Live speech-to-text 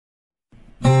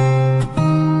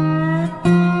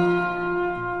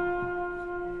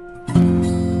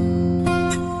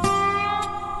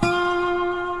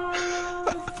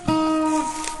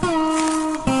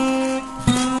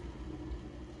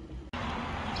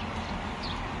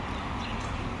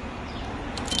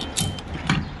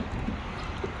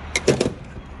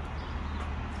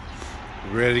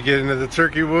Ready to get into the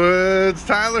turkey woods,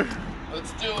 Tyler?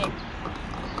 Let's do it.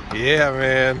 Yeah,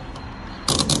 man.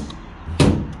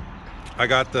 I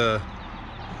got the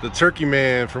turkey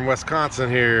man from Wisconsin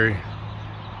here.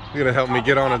 He's gonna help me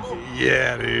get on a,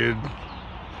 yeah, dude.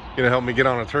 Gonna help me get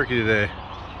on a turkey today.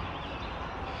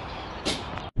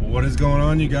 What is going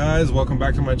on, you guys? Welcome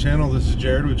back to my channel. This is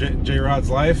Jared with J Rod's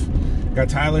Life. Got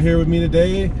Tyler here with me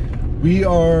today. We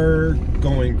are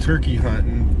going turkey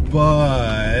hunting,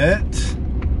 but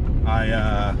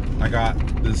I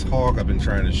got this hawk I've been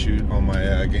trying to shoot on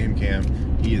my game cam.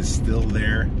 He is still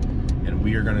there, and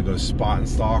we are gonna go spot and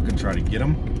stalk and try to get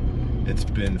him. It's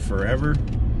been forever.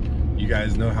 You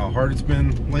guys know how hard it's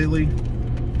been lately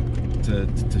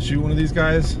to shoot one of these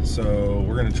guys, so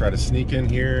we're gonna try to sneak in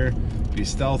here, be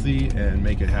stealthy, and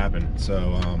make it happen.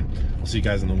 So I'll see you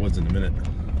guys in the woods in a minute.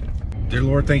 Dear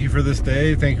Lord, thank you for this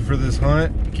day. Thank you for this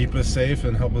hunt. Keep us safe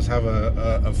and help us have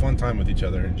a fun time with each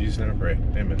other. In Jesus' name I pray.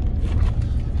 Amen.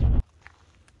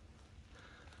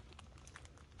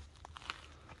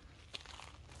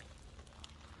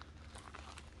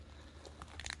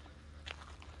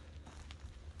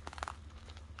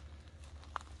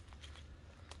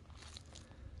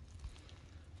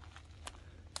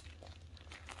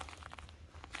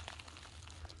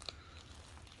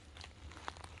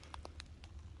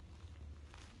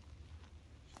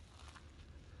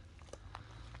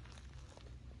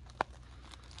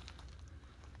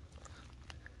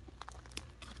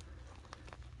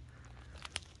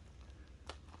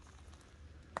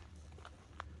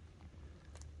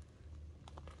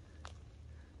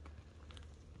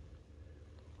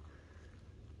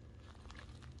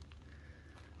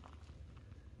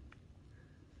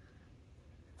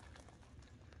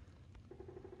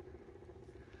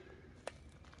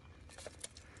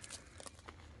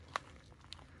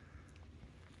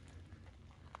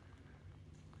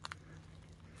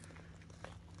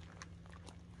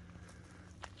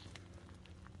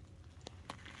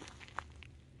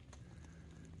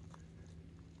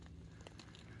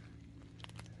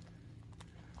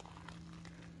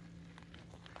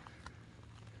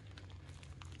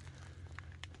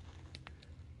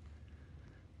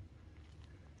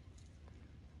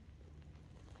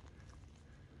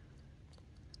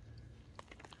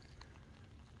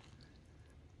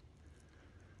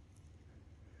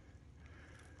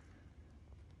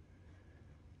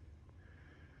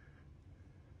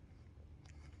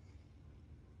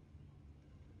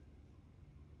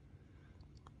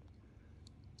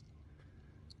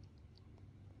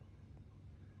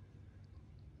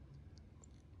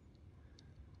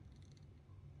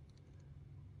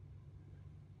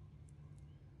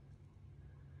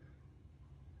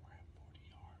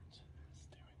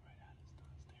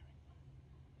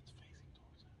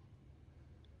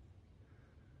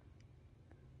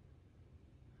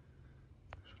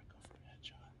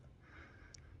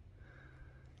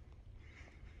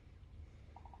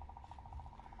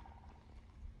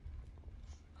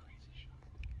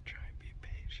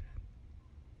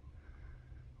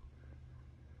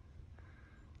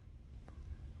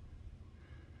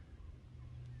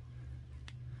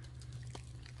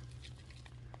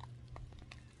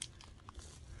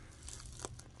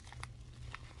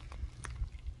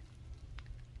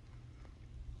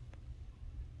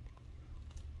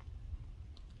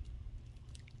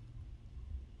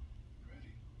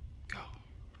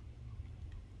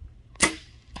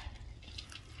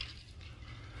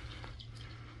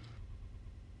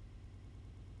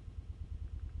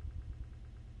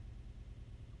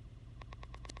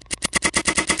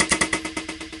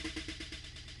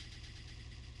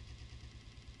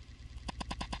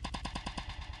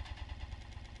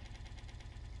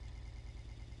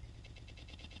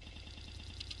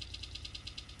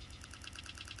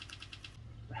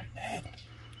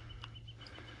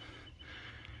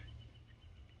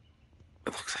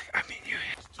 It looks like, I mean, you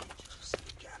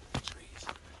got the trees.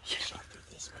 You shot through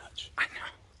this much. I know.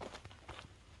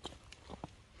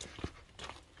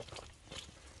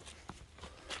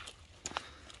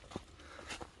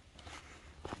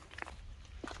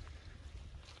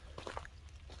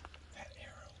 That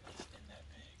arrow isn't that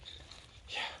big.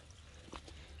 Yeah.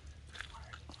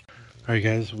 Alright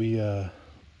guys, we're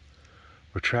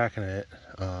tracking it.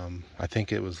 I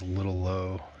think it was a little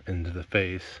low into the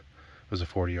face. It was a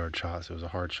 40-yard shot, so it was a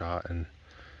hard shot, and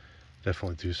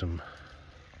definitely through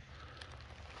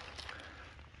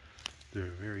a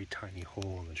very tiny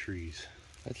hole in the trees.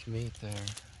 That's meat there.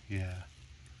 Yeah.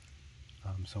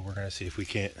 So we're gonna see if we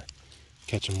can't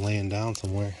catch him laying down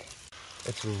somewhere.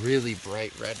 It's really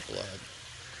bright red blood.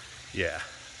 Yeah.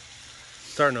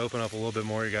 Starting to open up a little bit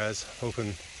more, you guys.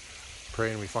 Hoping,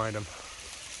 praying we find him.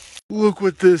 Look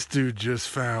what this dude just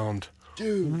found.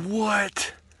 Dude.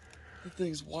 What? That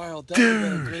thing's wild. That would've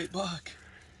been a Dude. great buck.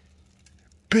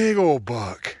 Big old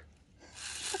buck.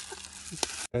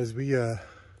 As we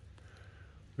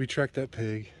tracked that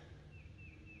pig,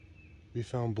 we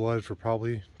found blood for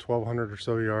probably 1,200 or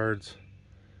so yards.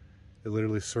 It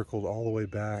literally circled all the way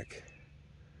back.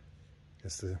 I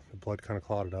guess the blood kind of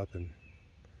clotted up and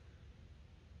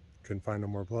couldn't find no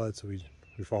more blood, so we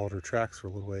followed her tracks for a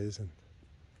little ways and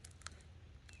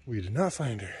we did not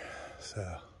find her.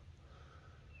 So,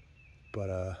 but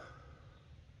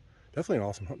definitely an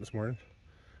awesome hunt this morning.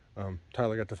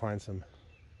 Tyler got to find some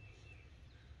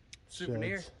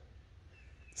Souvenir. sheds.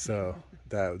 So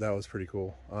that was pretty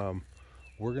cool.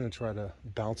 We're gonna try to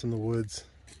bounce in the woods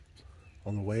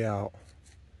on the way out,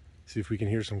 see if we can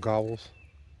hear some gobbles,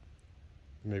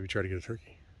 and maybe try to get a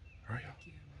turkey. All right, y'all.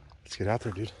 Let's get out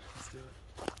there, dude. Let's do it.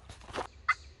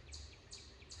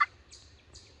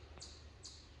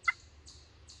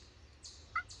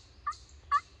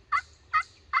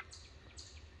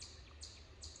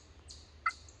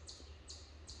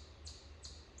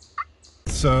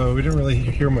 So we didn't really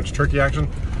hear much turkey action,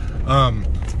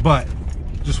 but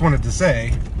just wanted to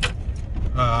say,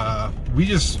 we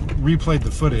just replayed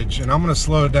the footage, and I'm gonna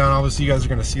slow it down. Obviously you guys are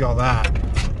gonna see all that,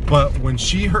 but when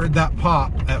she heard that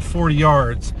pop at 40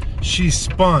 yards, she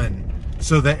spun.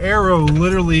 So the arrow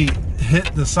literally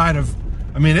hit the side of,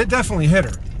 I mean, it definitely hit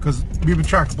her, because we would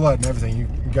track blood and everything.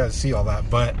 You guys see all that,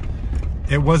 but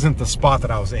it wasn't the spot that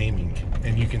I was aiming,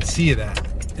 and you can see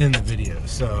that in the video.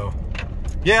 So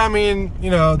yeah, I mean, you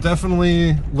know,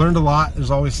 definitely learned a lot. There's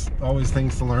always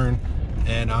things to learn,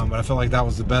 and but I felt like that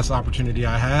was the best opportunity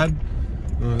I had.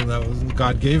 That was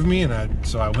God gave me, and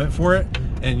so I went for it.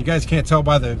 And you guys can't tell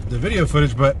by the video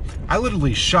footage, but I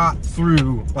literally shot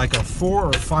through like a 4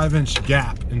 or 5 inch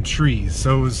gap in trees.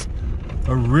 So it was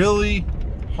a really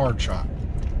hard shot,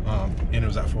 and it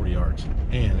was at 40 yards,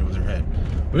 and it was her head.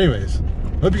 But anyways,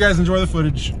 hope you guys enjoy the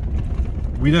footage.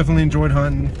 We definitely enjoyed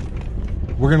hunting.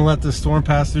 We're gonna let this storm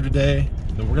pass through today,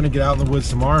 then we're gonna get out in the woods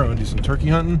tomorrow and do some turkey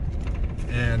hunting.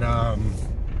 And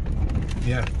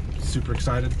yeah, super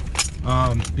excited.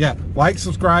 Yeah, like,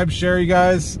 subscribe, share, you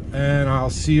guys, and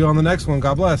I'll see you on the next one.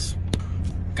 God bless.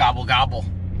 Gobble, gobble.